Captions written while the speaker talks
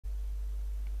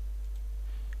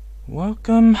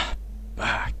Welcome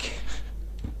back.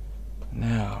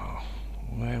 Now,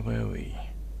 where were we?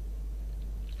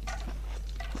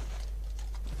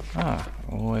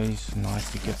 Always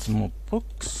nice to get some more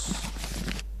books.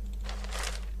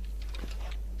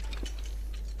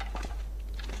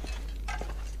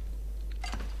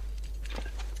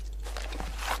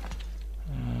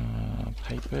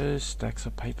 Papers, stacks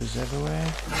of papers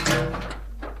everywhere.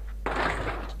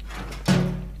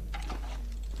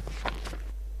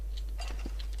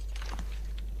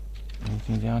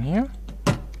 Anything down here?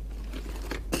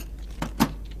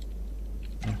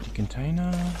 Empty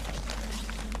container.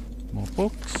 More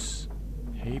books.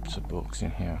 Heaps of books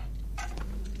in here.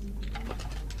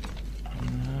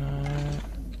 No.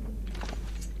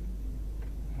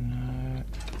 No.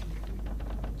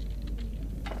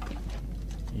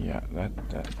 Yeah,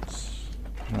 that's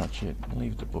not it.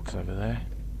 Leave the books over there.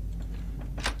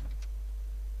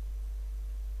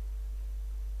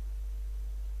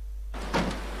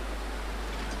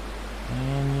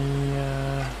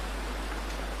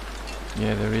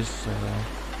 Yeah, there is a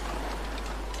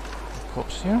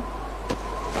corpse here.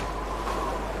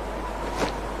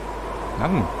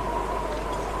 Nothing.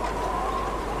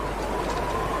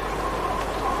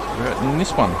 We're in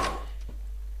this one.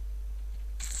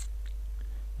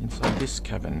 Inside this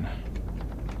cabin.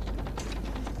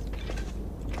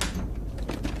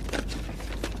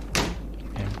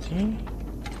 Empty.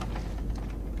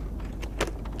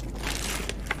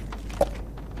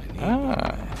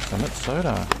 Summit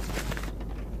soda.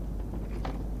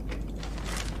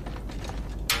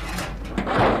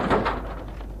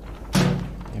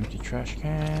 Empty trash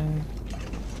can.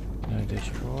 No dish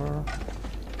drawer.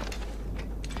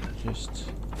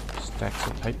 Just stacks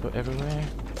of paper everywhere.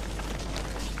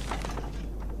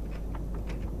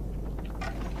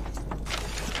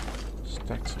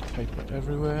 Stacks of paper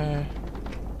everywhere.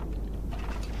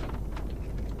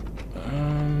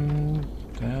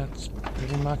 That's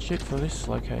pretty much it for this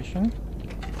location.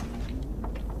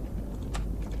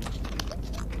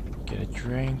 Get a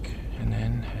drink and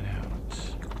then head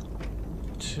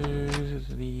out to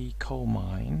the coal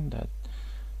mine that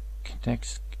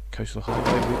connects Coastal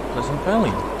Highway with Pleasant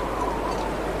Valley.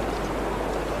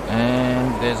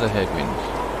 And there's a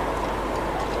headwind.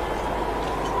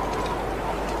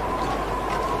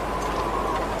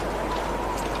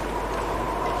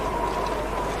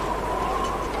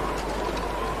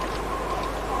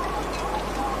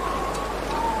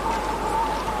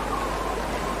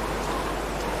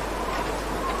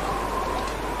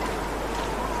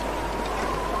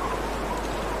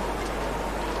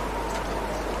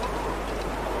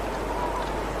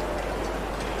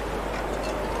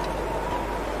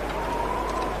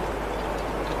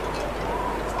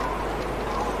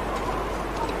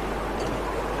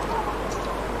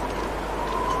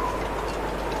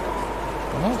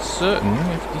 I'm not certain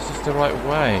if this is the right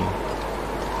way.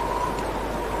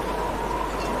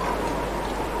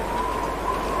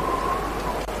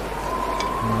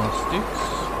 More sticks.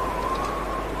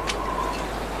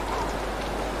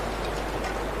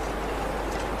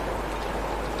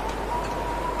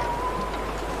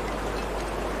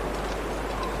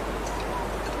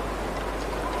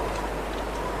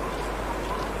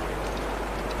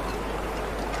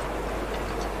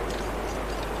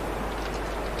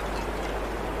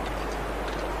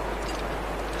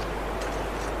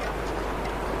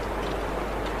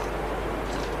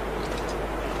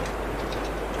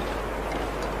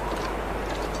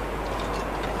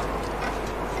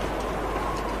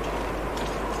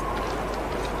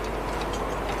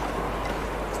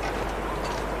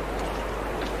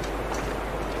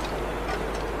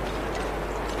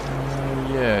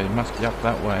 Yeah, it must be up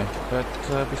that way. But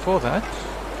before that,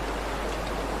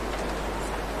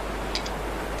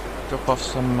 drop off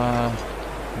some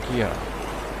gear.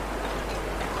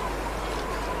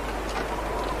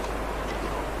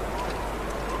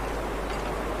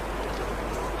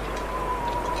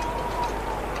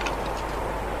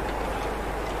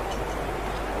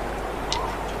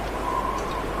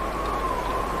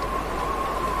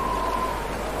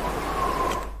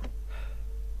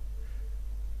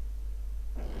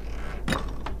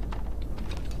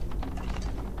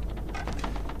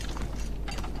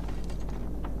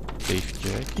 Beef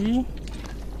jerky.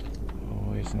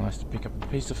 Always nice to pick up a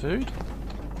piece of food.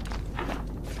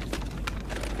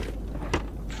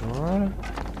 Drawer.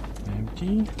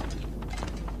 Empty.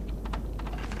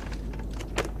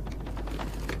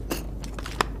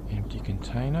 Empty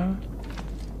container.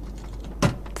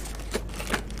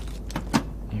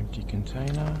 Empty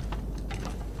container.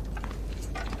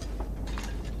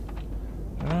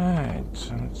 Right,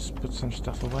 so let's put some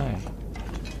stuff away.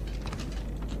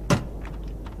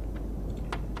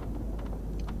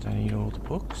 need all the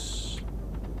books.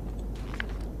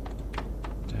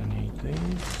 Don't need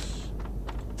these.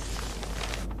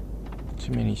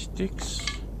 Too many sticks.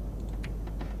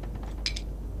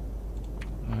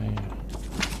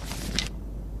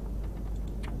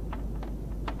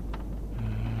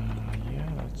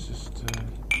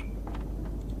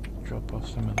 Drop off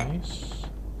some of these.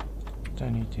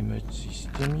 Don't need the emergency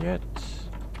stim yet.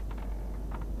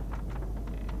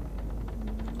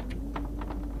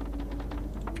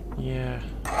 Yeah,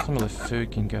 some of the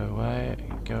food can go away,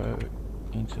 go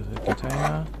into the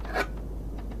container.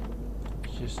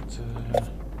 Just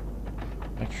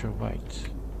extra weight.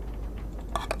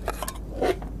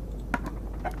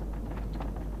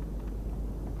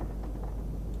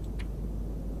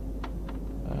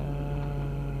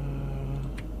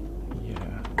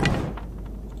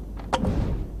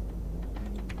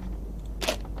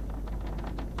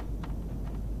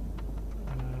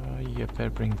 Yeah, better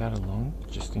bring that along,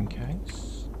 just in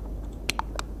case.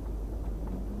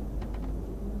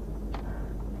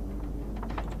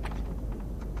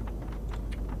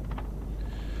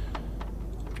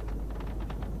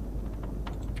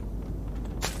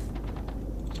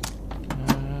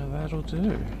 That'll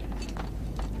do.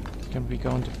 Gonna be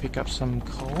going to pick up some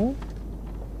coal.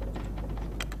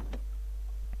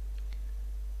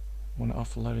 Want to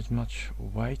offload as much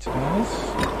weight as.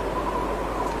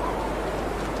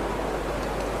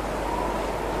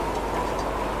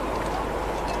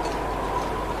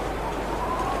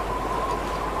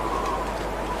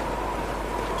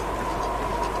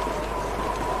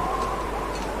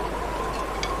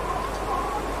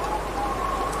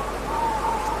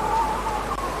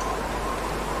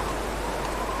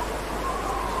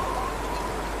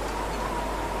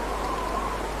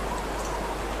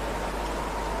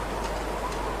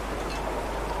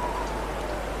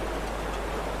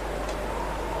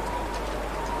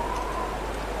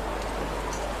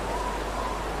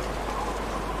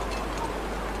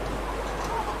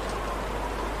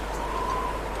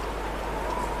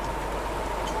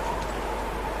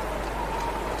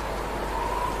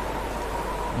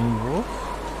 Wolf?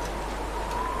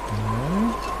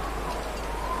 No.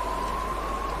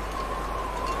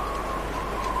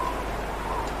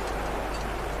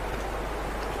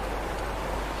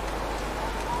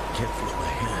 Can't feel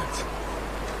my hands.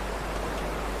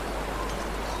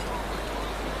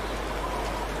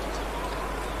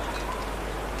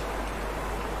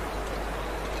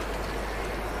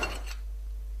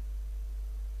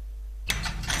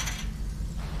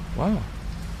 Wow.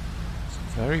 It's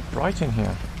very bright in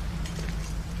here.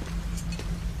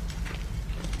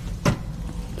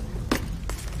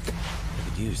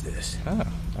 Use this.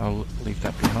 I'll leave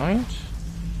that behind.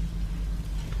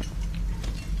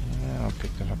 Yeah, I'll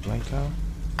pick that up later.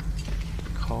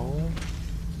 Coal.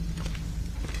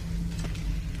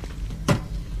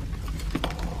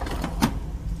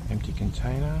 Empty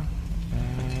container.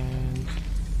 And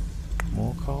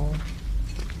more coal.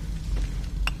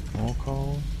 More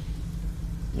coal.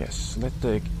 Yes, let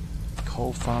the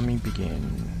coal farming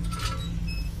begin.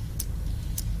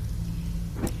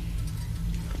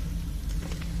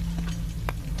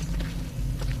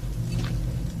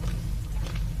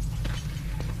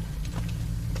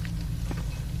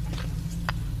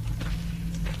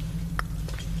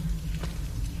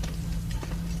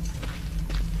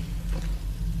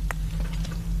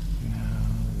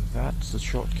 That's the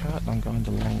shortcut. I'm going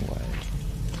the long way.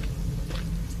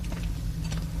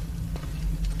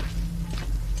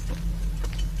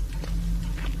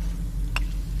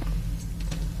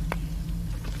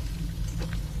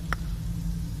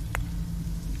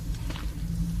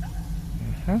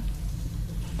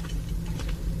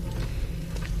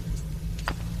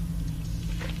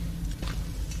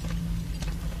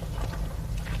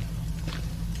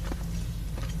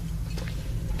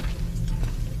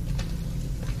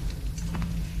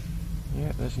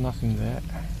 Yeah, there's nothing there.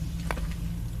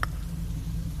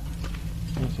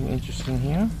 Anything interesting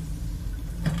here?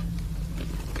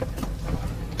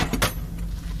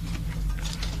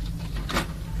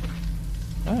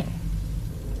 Oh.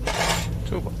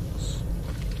 Toolbox.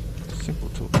 Simple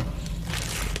toolbox.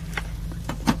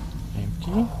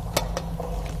 Empty.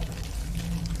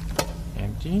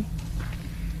 Empty.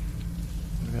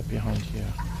 What about behind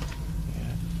here?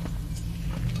 Yeah.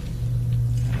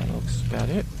 That looks about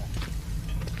it.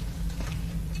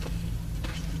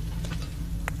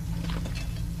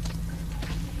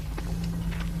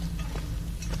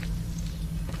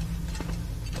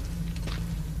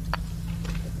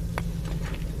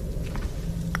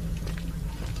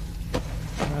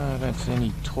 I don't see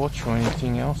any torch or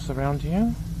anything else around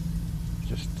here.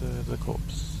 Just the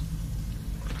corpse.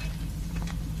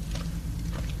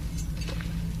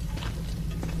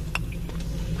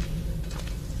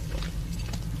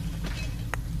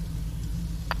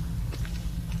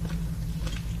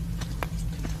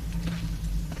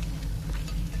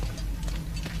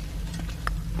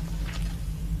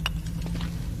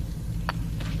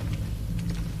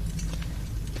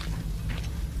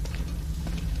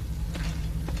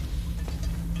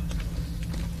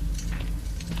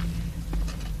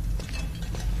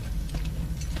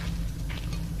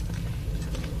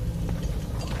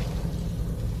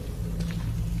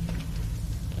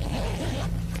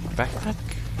 backpack?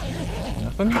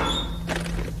 Nothing?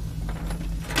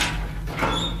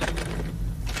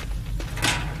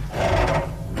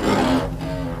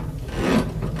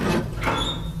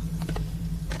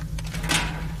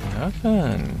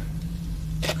 Nothing.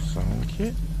 Sewing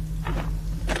kit?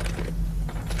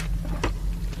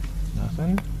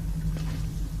 Nothing.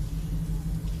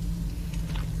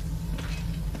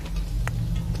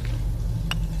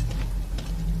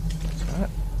 What's that?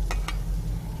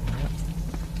 Yep.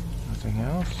 Nothing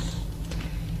else.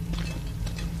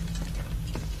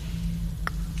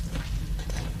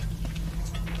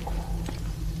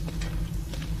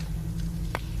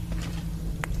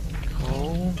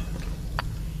 Coal.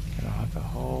 And I'll have a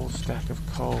whole stack of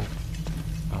coal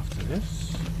after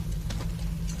this.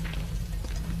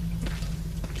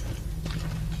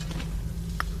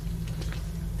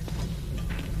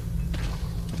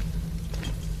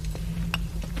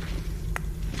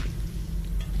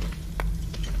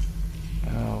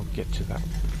 I'll get to that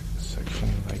section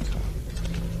later.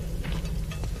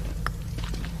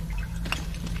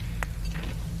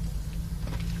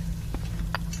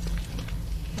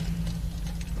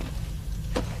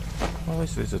 Well, at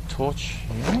least there's a torch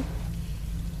here.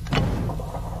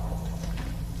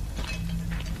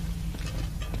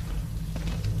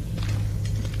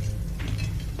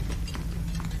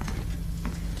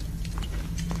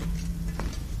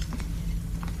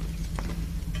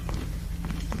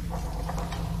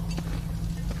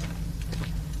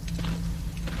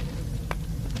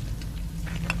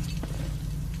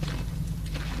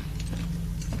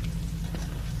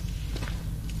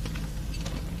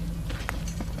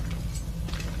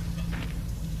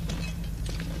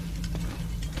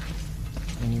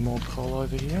 Any more coal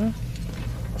over here?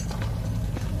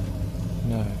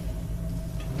 No.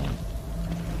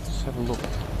 Let's have a look.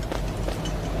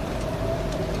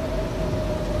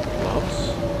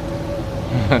 Gloves.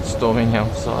 It's storming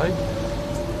outside.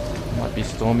 Might be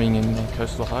storming in the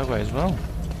coastal highway as well.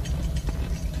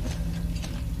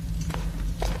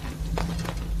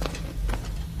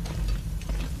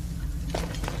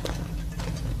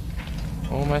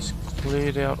 Almost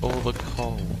cleared out all the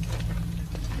coal.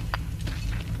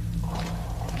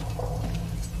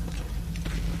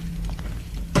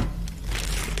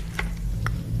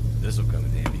 This'll come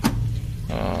in handy.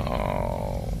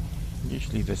 Oh,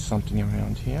 usually there's something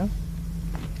around here.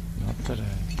 Not today.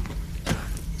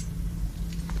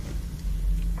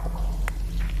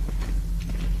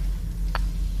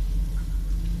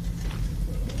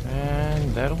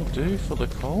 And that'll do for the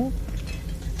coal.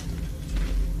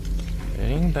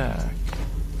 Heading back.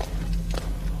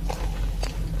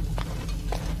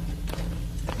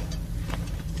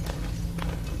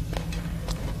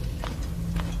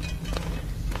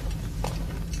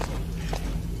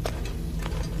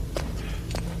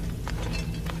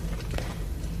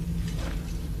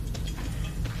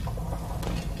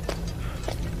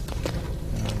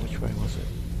 Which way was it?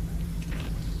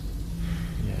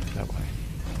 Yeah, that way.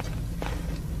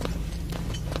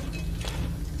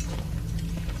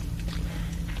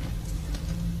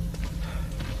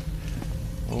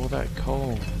 All that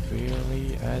coal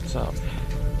really adds up.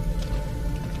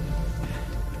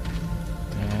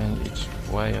 And it's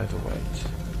way overweight.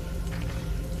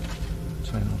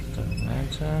 Turn off the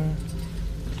lantern.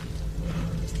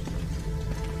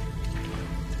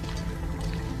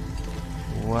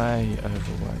 Way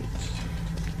overweight.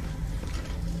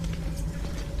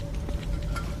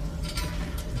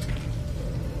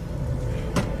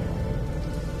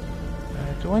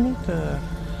 Do I need the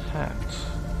hat?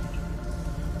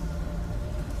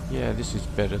 Yeah, this is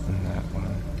better than that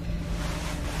one.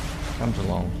 Comes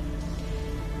along.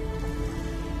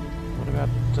 What about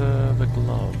the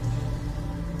glove?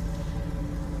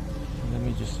 Let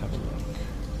me just have a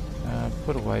look.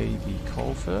 Put away the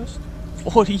coal first.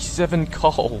 47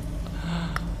 coal!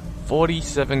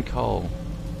 47 coal.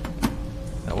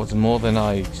 That was more than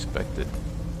I expected.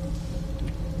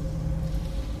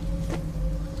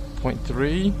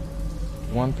 0.3,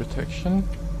 1 protection,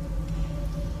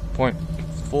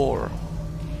 0.4.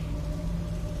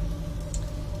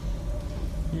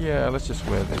 Yeah, let's just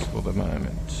wear this for the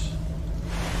moment.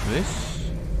 This,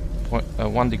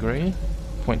 1 degree,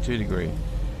 0.2 degree.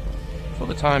 For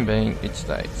the time being, it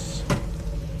stays.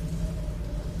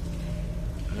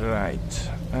 Right.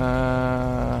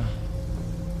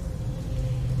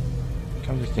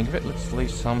 Come to think of it, let's leave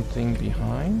something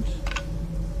behind.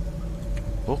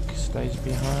 Book stays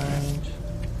behind.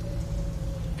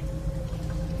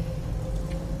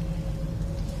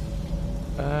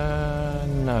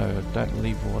 No, don't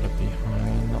leave water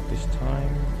behind, not this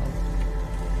time.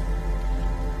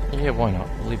 Yeah, why not?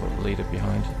 We'll leave a leader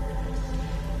behind.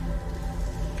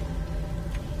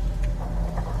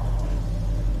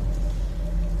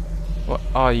 What?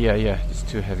 Oh yeah, it's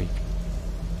too heavy.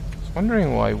 I was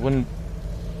wondering why it wouldn't.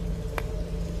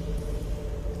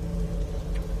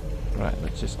 Right,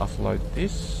 let's just offload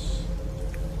this.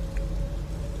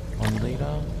 1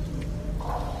 liter.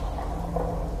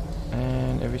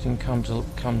 And everything comes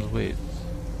with.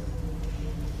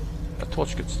 A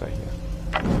torch could stay here.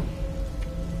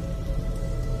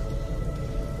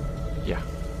 Yeah.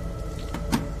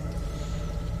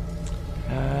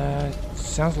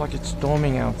 Sounds like it's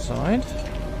storming outside.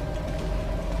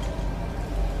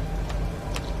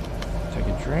 Take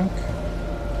a drink.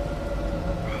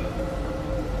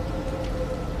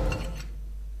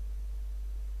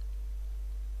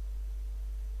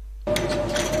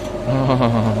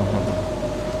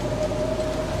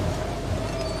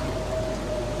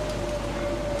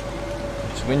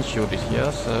 It's windshielded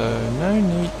here, so no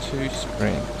need to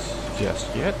sprint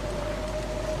just yet.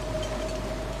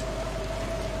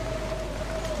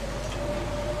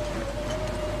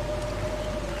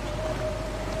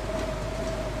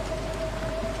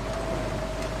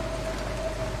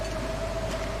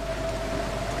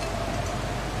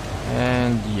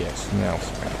 And yes, now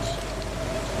sprint.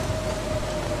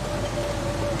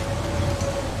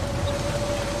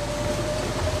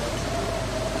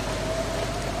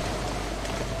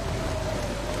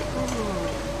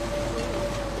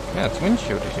 Yeah, it's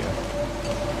windshielded here.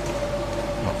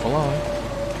 Not for long.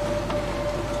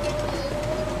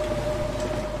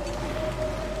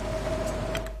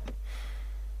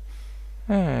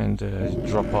 And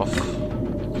drop off,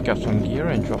 pick up some gear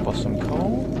and drop off some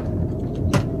coal.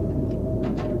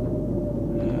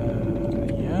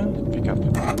 Yeah, pick up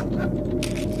the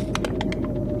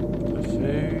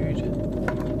food.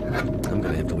 I'm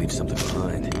gonna have to leave something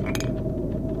behind.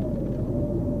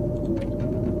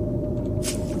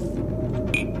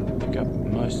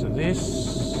 Most of this.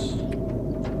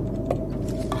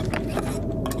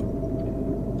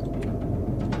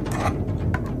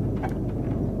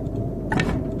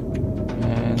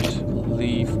 And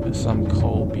leave some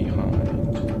coal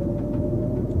behind.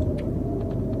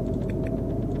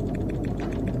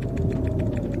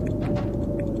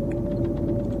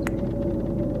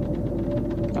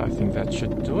 I think that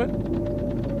should do it.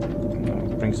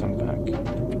 I'll bring some back.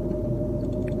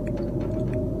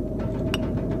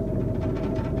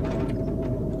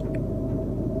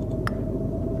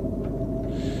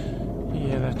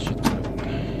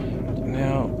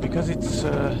 Because it's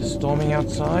storming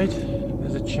outside,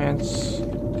 there's a chance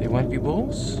there won't be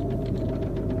wolves.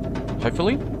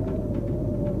 Hopefully.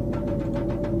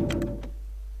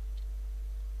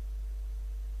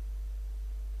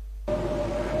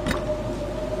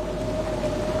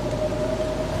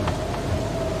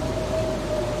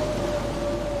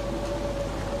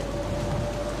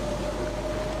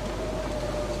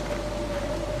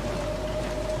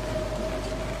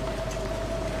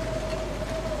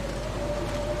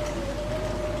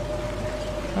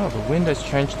 Oh, the wind has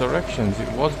changed directions. It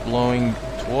was blowing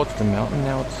towards the mountain,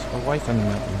 now it's away from the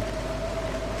mountain.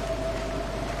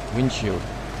 Windshield.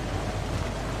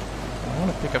 I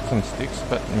want to pick up some sticks,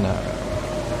 but no.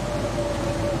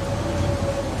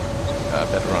 I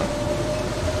better run.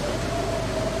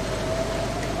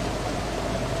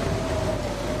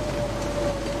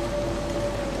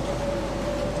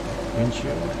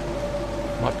 Windshield.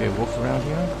 Might be a wolf around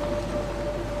here.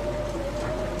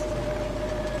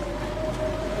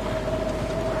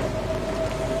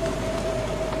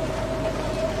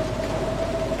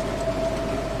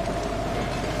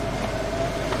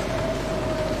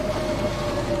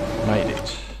 Made it.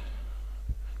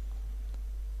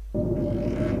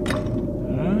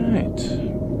 Right.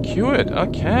 Cured.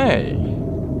 Okay.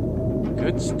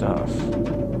 Good stuff.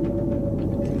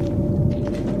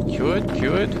 Cured.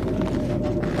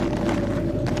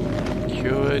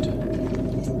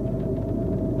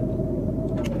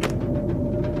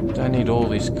 Don't need all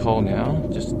this coal now.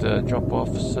 Just drop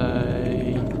off,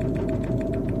 say...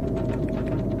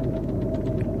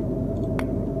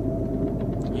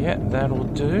 Yeah, that'll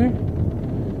do.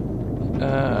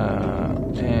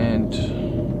 And...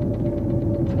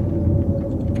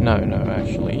 No,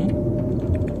 actually.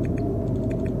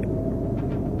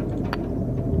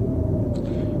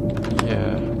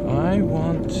 Yeah, I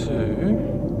want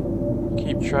to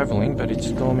keep traveling, but it's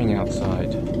storming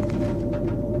outside.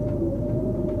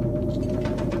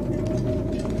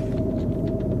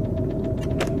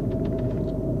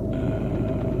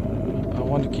 I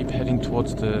want to keep heading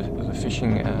towards the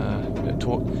fishing,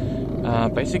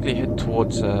 basically head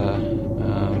towards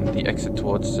the exit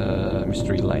towards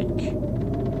Mystery Lake,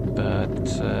 but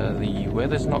the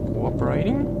weather's not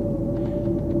cooperating.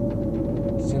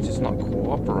 Since it's not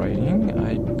cooperating,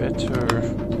 I better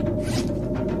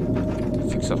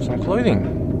fix up some clothing.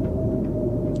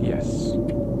 Yes.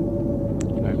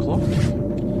 No cloth.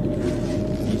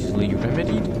 Easily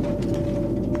remedied.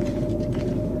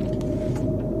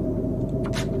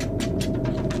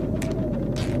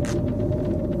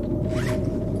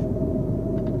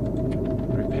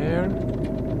 Repair.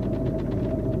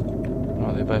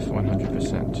 Oh, they're both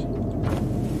 100%.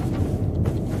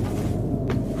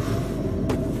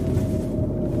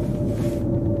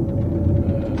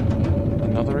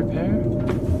 Another repair.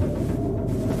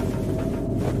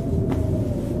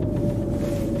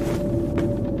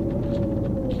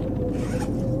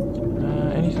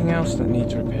 Anything else that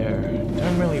needs repair?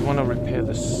 Don't really want to repair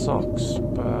the socks,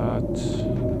 but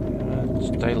it's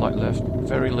daylight left.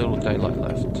 Very little daylight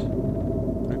left.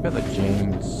 Repair the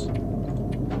jeans.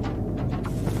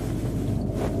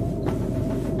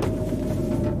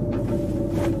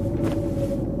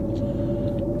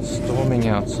 Storming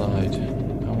outside.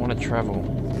 I want to travel.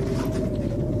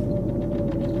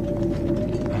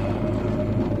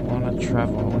 I want to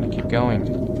travel. I want to keep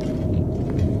going.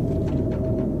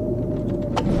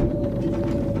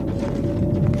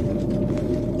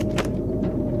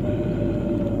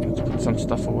 Some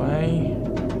stuff away.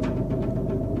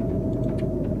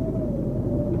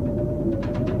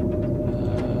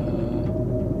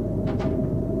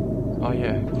 Oh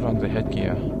yeah, put on the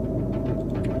headgear.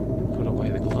 Put away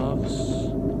the gloves.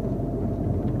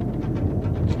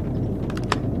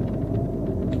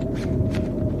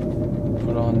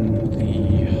 Put on the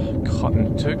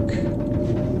cotton toque,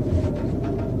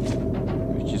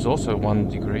 which is also 1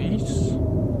 degrees.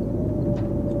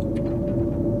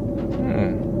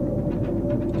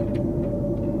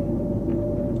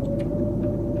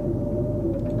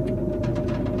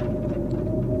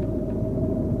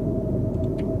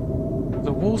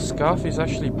 The wool scarf is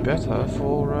actually better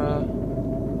for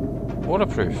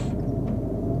waterproof.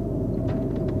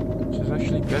 So it's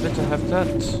actually better to have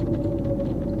that,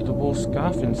 the wool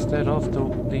scarf, instead of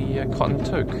the cotton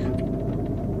toque.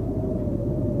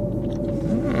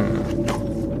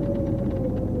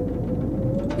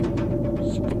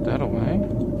 Let's put that away.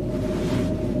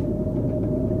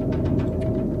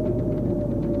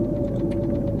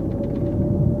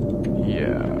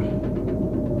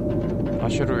 I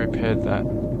should have repaired that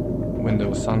when there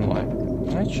was sunlight.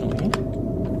 Actually,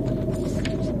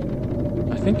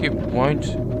 I think it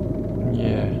won't.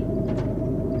 Yeah,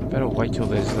 better wait till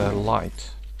there's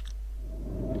light.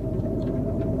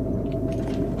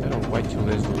 Better wait till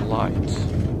there's light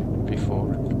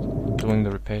before doing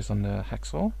the repairs on the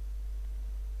hacksaw.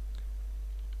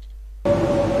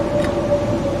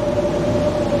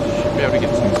 Should be able to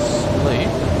get some sleep.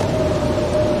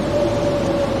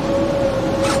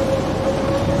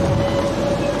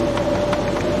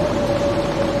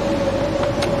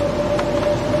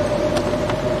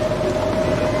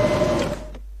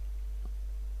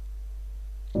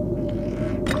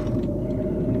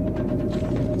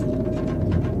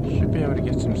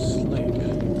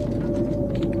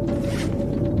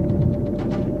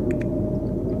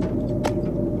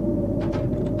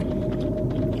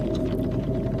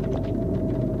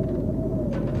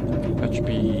 That should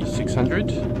be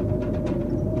 600.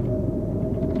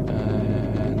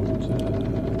 And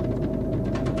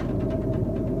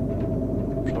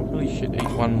probably should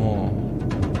eat one more.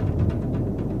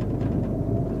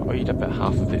 I'll eat about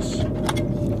half of this.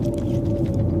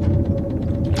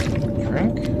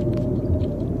 Drink.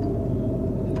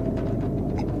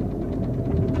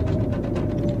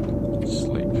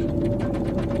 Sleep.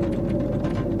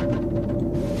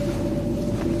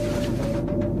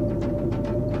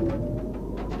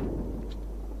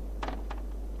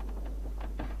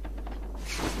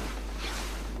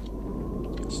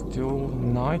 Still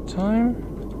night time.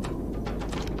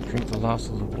 Drink the last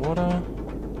of the water.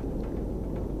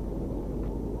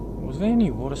 Was there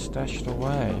any water stashed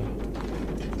away?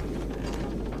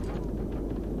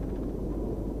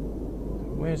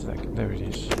 Where's that? There it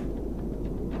is.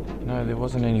 No, there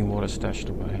wasn't any water stashed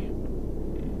away.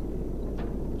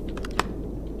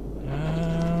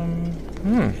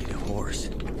 The horse.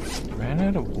 Ran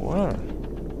out of water.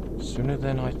 Sooner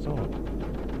than I thought.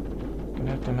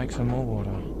 Gonna have to make some more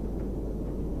water.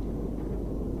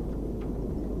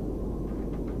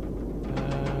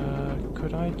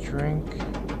 Could I drink?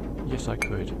 Yes, I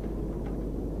could.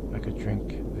 I could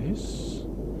drink this.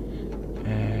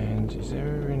 And is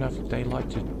there enough daylight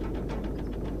to...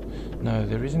 No,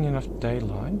 there isn't enough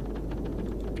daylight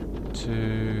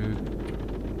to...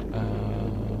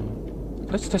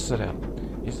 let's test it out.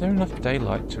 Is there enough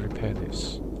daylight to repair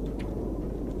this?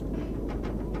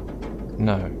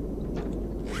 No.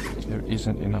 There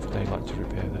isn't enough daylight to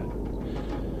repair that.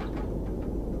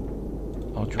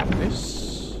 I'll drop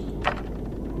this.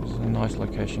 a nice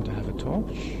location to have a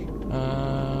torch.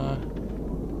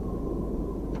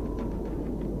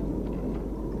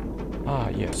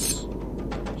 Yes.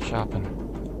 Sharpen.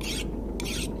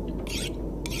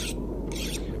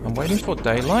 I'm waiting for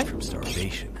daylight. From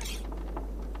starvation.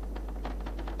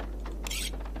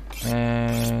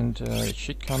 And it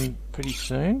should come pretty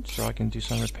soon, so I can do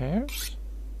some repairs.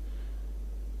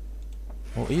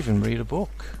 Or even read a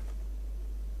book.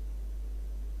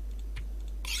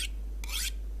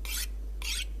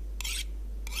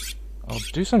 I'll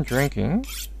do some drinking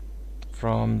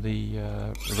from the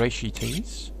reishi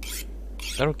teas.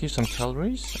 That'll give some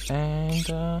calories,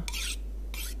 and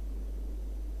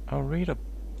I'll read a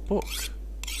book.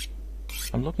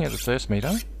 I'm looking at the thirst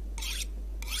meter.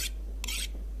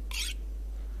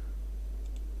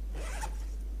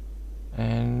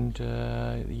 And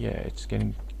yeah, it's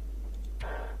getting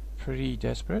pretty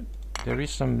desperate. There is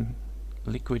some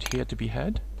liquid here to be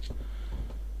had.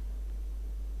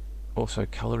 Also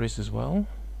calories as well.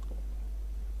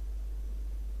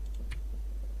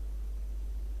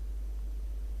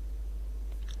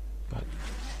 But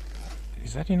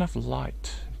is that enough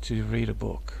light to read a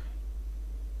book?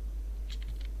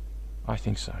 I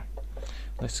think so.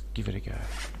 Let's give it a go.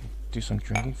 Do some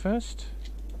drinking first.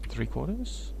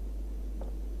 3/4.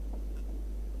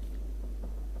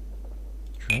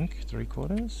 Drink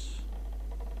 3/4.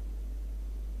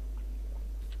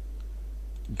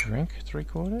 Drink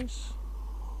 3/4.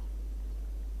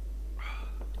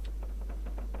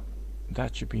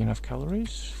 That should be enough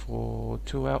calories for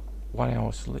 1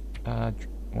 hour sleep.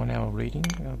 1 hour reading.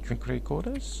 Drink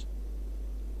 3/4.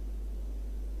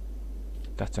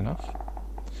 That's enough,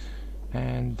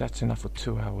 and that's enough for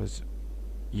 2 hours.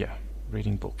 Yeah,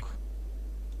 reading book.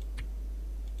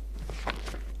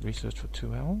 Research for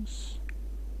 2 hours.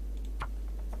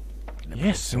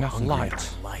 Yes, enough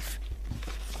light. Life.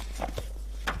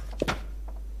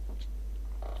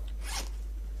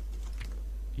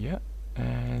 Yeah,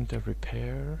 and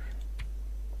repair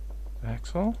the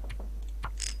axle.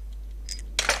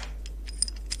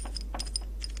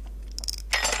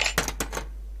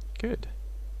 Good.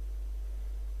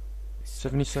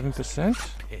 77%.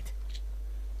 Pit.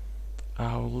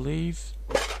 I'll leave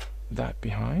that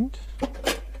behind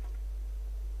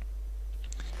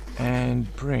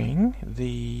and bring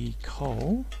the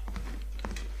coal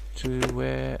to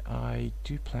where I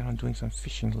do plan on doing some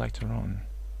fishing later on,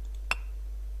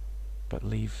 but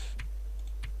leave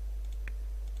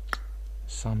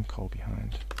some coal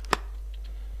behind.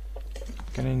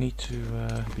 Gonna need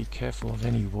to be careful of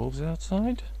any wolves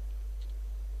outside.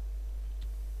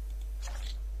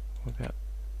 What about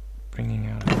bringing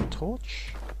out a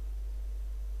torch?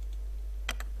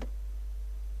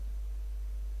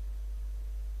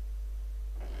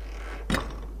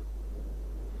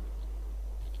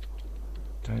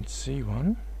 Don't see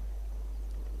one.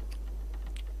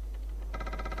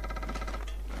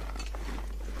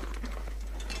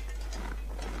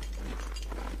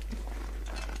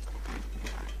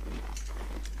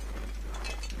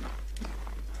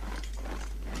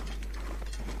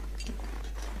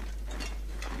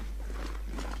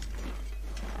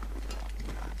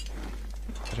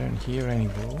 I don't hear any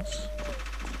wolves.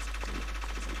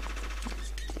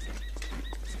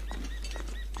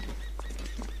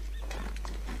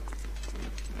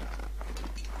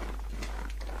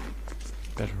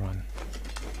 Better run.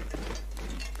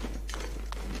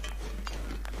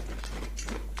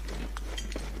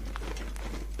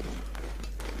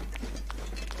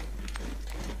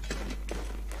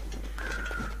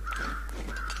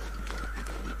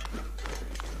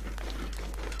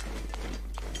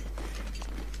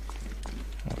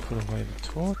 I'll put away the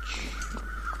torch.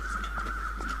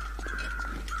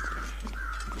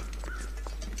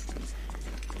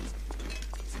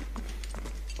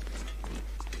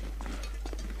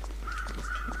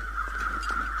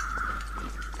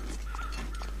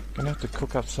 Gonna have to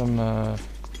cook up some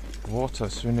water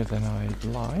sooner than I'd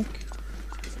like.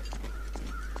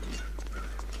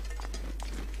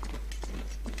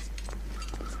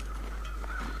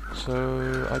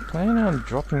 So I plan on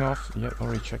dropping off. Yep,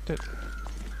 already checked it.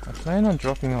 I plan on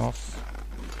dropping off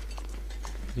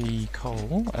the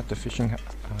coal at the fishing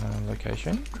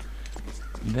location.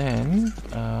 Then,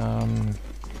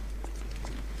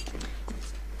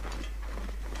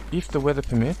 if the weather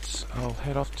permits, I'll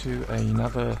head off to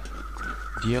another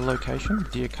deer location,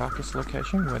 deer carcass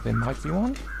location, where there might be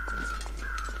one.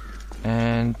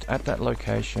 And at that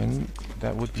location,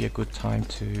 that would be a good time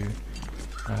to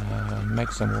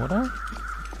make some water.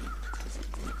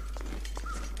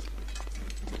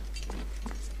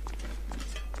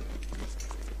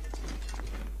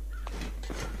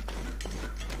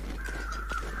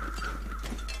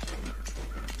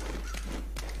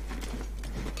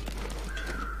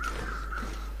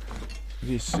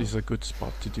 this is a good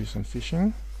spot to do some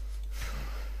fishing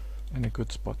and a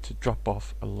good spot to drop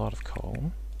off a lot of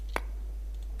coal.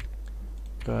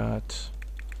 But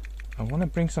I want to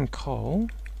bring some coal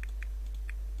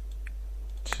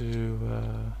to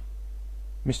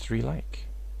Mystery Lake.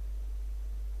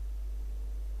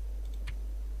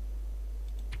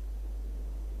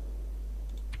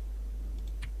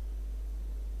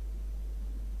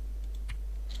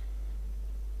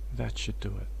 That should do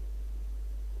it.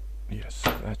 Yes,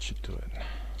 that should do it.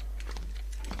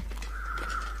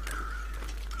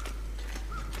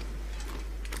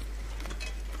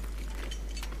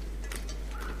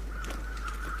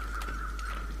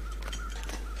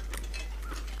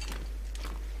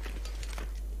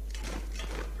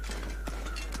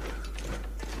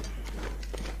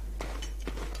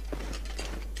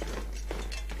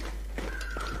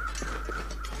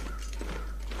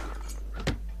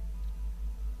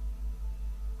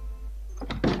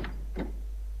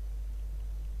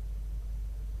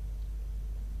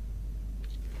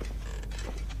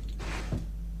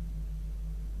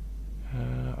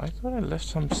 I thought I left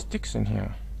some sticks in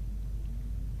here.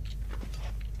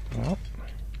 Well,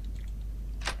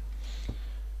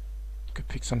 could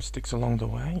pick some sticks along the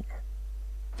way.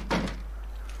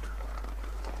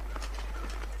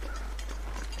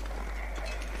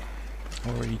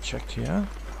 Already checked here.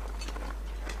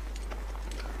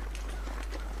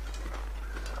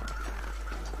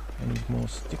 I need more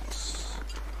sticks.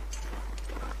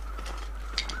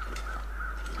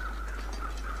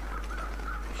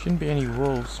 Shouldn't be any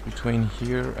wolves between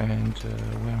here and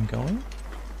where I'm going.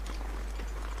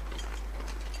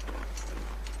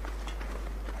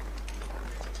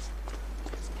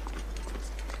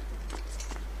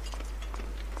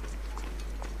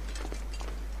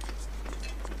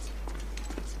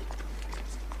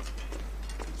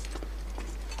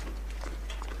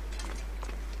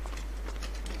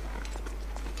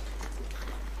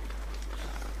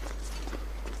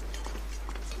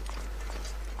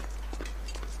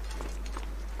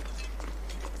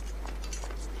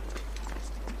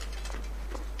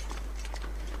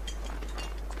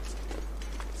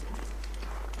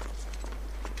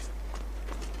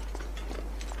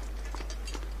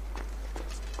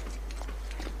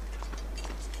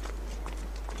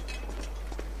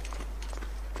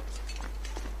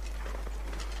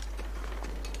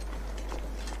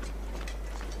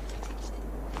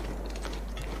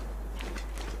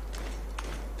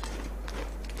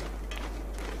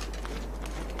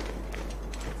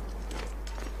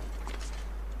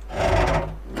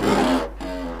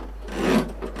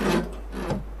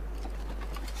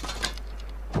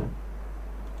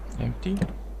 Empty.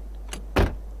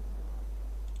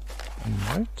 A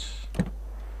note.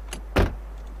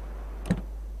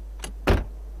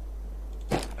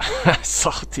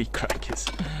 Salty crackers.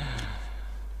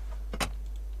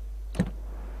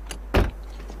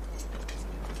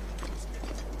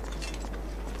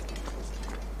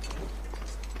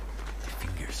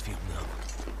 Fingers feel numb.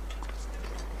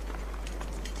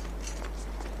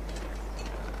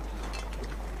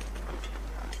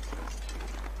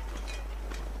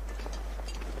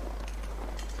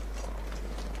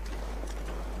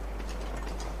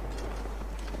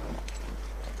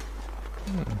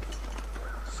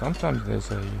 Sometimes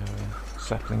there's a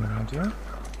sapling around here.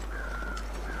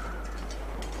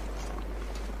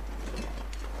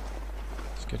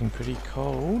 It's getting pretty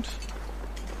cold.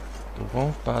 The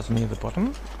warmth bar's near the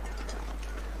bottom.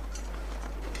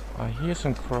 I hear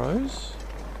some crows.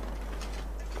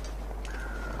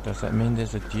 Does that mean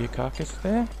there's a deer carcass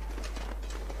there?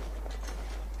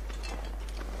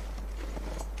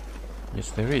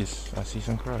 Yes, there is. I see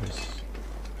some crows.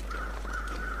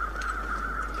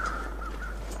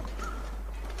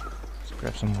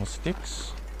 Grab some more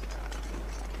sticks.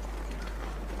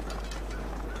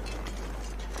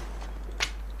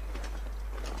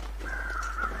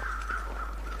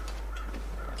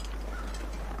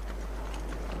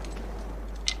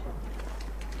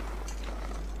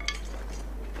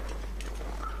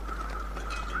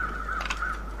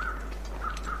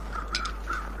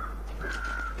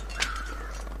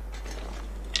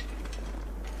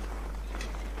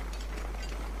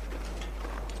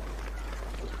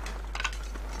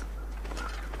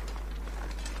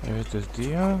 There's the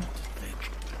deer.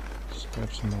 Just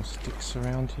grab some more sticks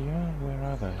around here. Where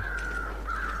are they?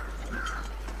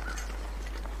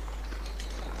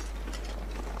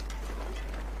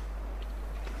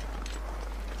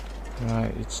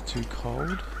 Right, it's too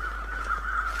cold.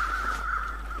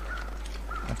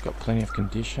 I've got plenty of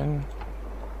condition.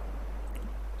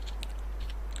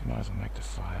 Might as well make the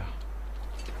fire.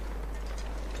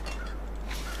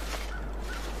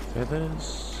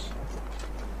 Feathers.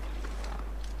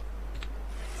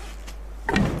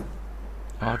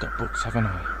 Oh, I got books, haven't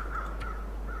I?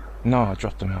 No, I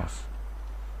dropped them off.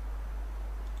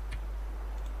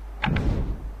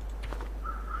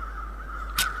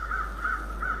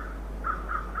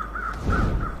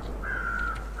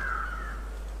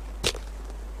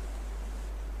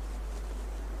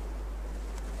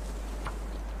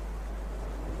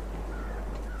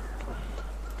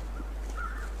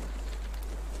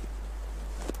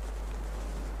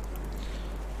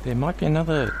 There might be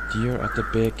another deer at the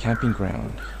bear camping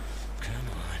ground. Come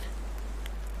on.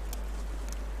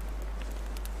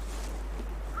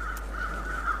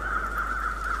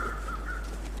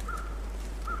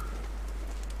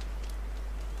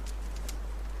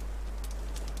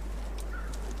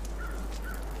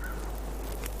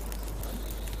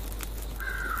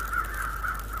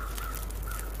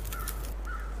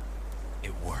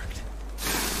 It worked.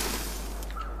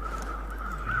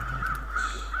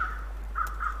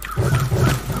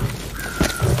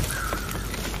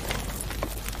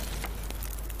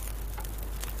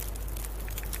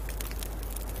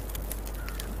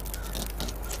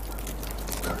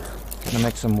 Gonna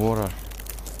make some water.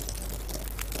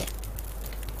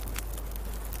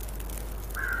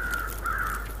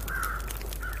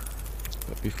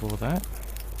 But before that,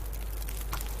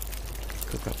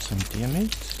 cook up some deer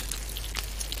meat.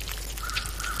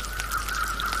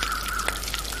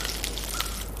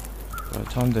 By the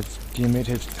time the deer meat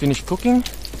has finished cooking,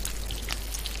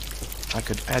 I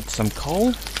could add some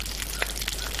coal.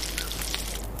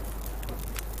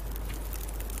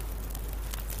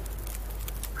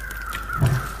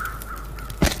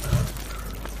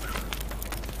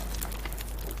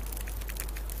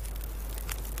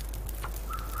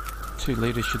 Two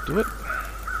litres should do it.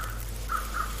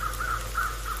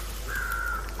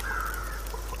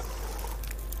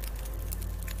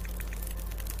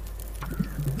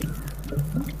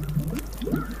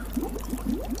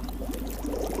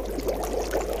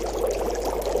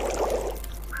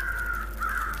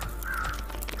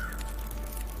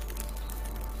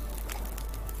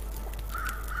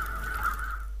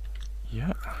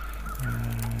 Yeah.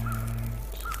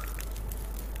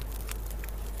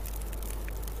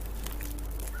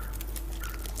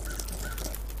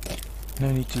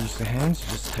 No need to use the hands, it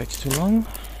just takes too long.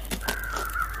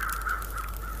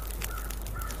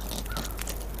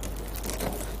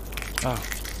 Oh,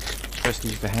 supposed to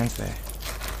use the hands there.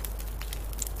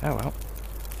 Oh well.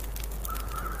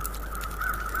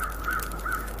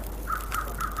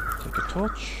 Take a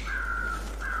torch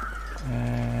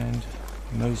and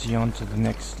mosey on to the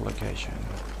next location.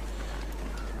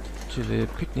 To the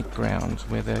picnic grounds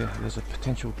where there's a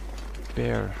potential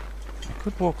bear. I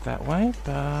could walk that way,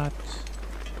 but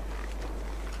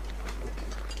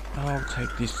I'll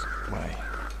take this way.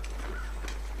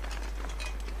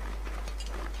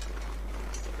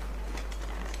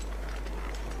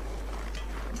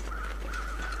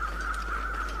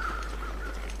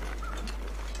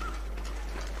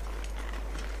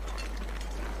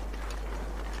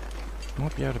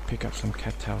 Might be able to pick up some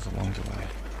cattails along the way.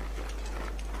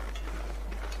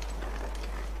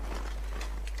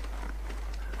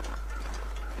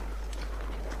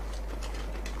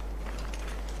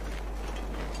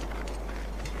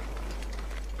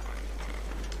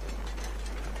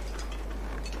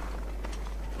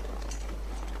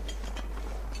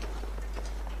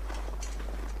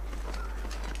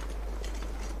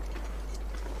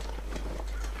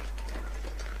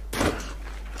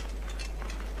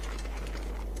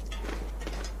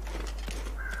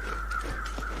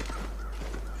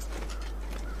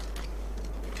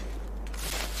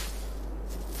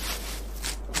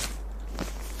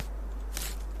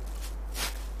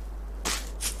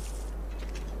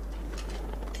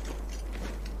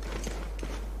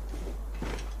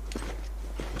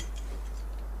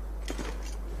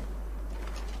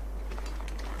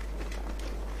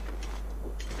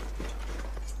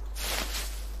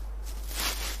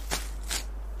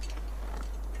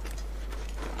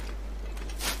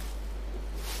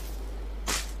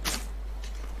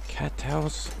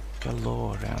 Cattails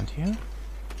galore around here.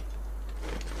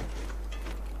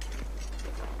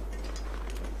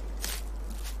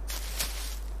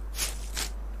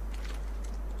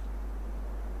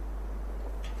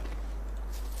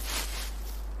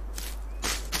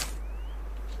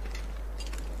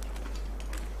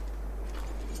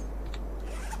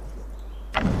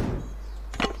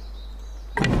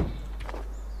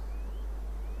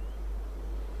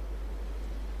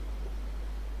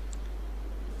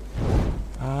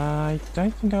 I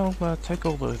don't think I'll take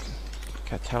all the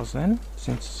cattails then,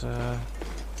 since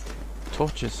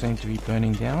torches seem to be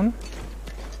burning down.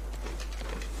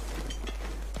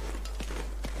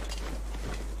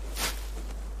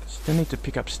 Let's Still need to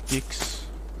pick up sticks.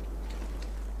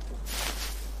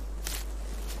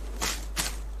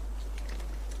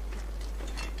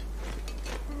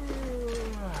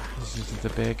 This is the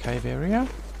bear cave area.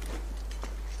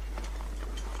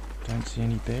 Don't see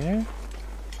any bear.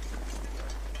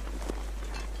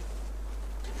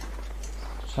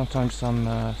 Sometimes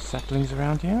some saplings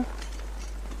around here.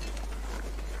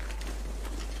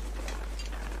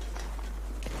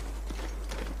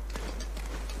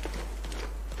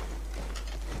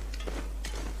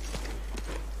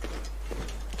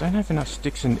 Don't have enough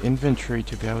sticks in inventory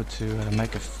to be able to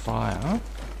make a fire,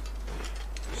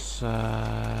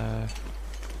 so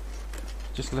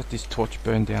just let this torch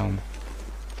burn down.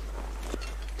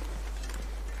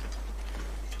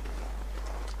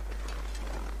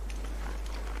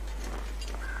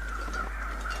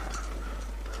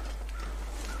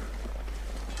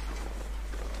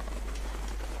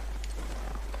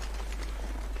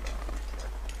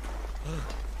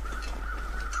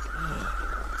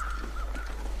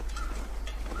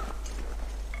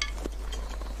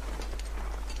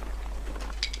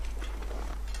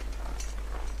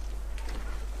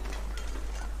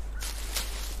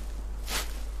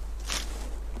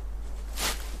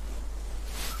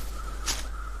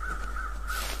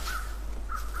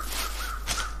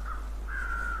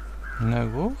 No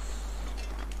wolf.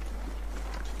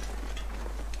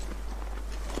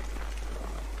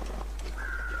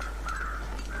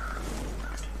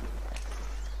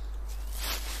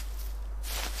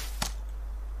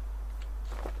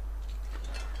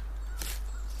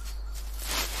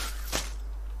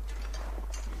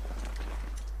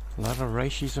 A lot of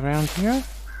reishi around here.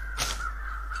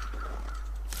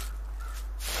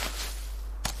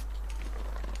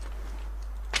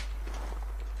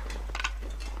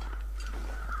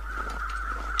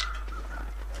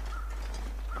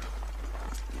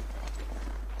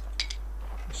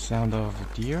 Sound of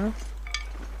a deer.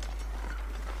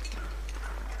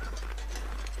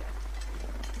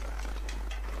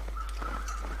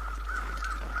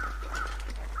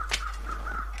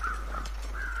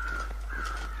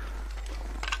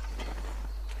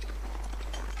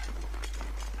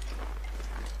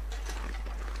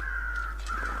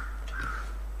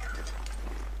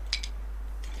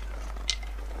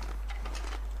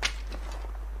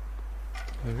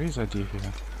 There is a deer here.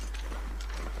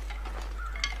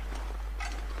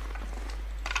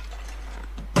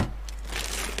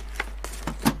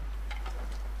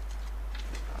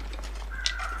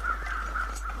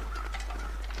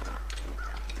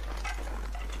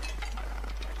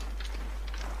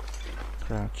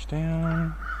 Crouch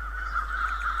down.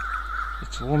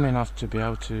 It's warm enough to be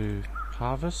able to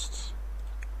harvest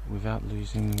without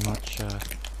losing much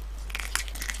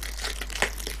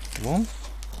warmth.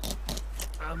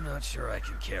 I'm not sure I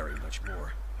can carry much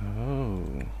more. Oh.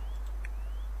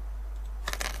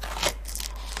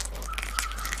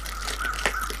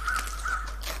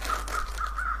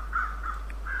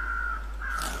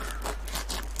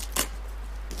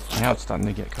 Now it's starting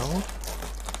to get cold.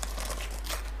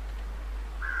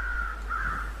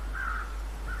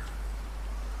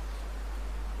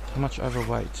 How much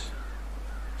overweight?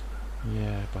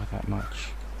 Yeah, by that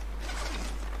much.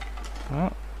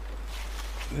 Well,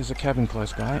 there's a cabin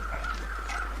close by.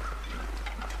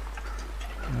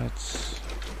 Let's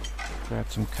grab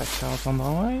some cattails on the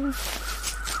way.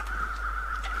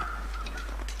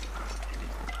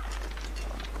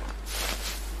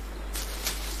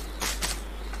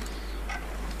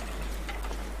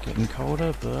 Getting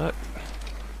colder, but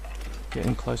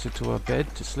getting closer to a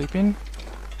bed to sleep in.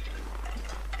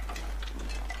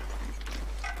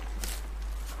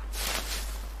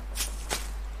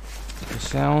 The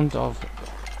sound of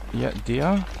deer.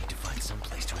 I need to find some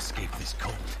place to escape this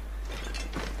cold.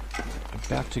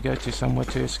 About to go to somewhere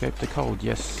to escape the cold.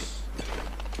 Yes,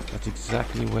 that's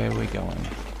exactly where we're going.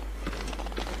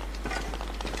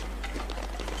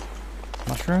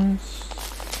 Mushrooms.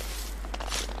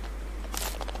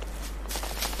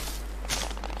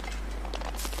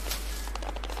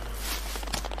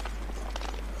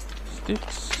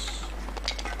 Sticks.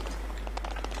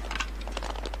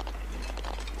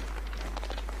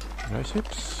 Rose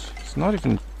hips. It's not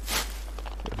even.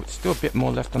 It's still a bit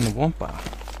more left on the wampa.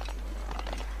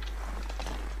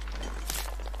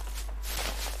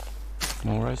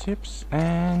 More rose hips,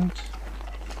 and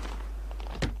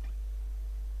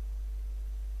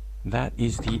that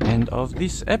is the end of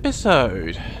this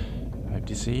episode. Hope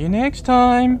to see you next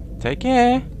time. Take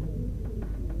care.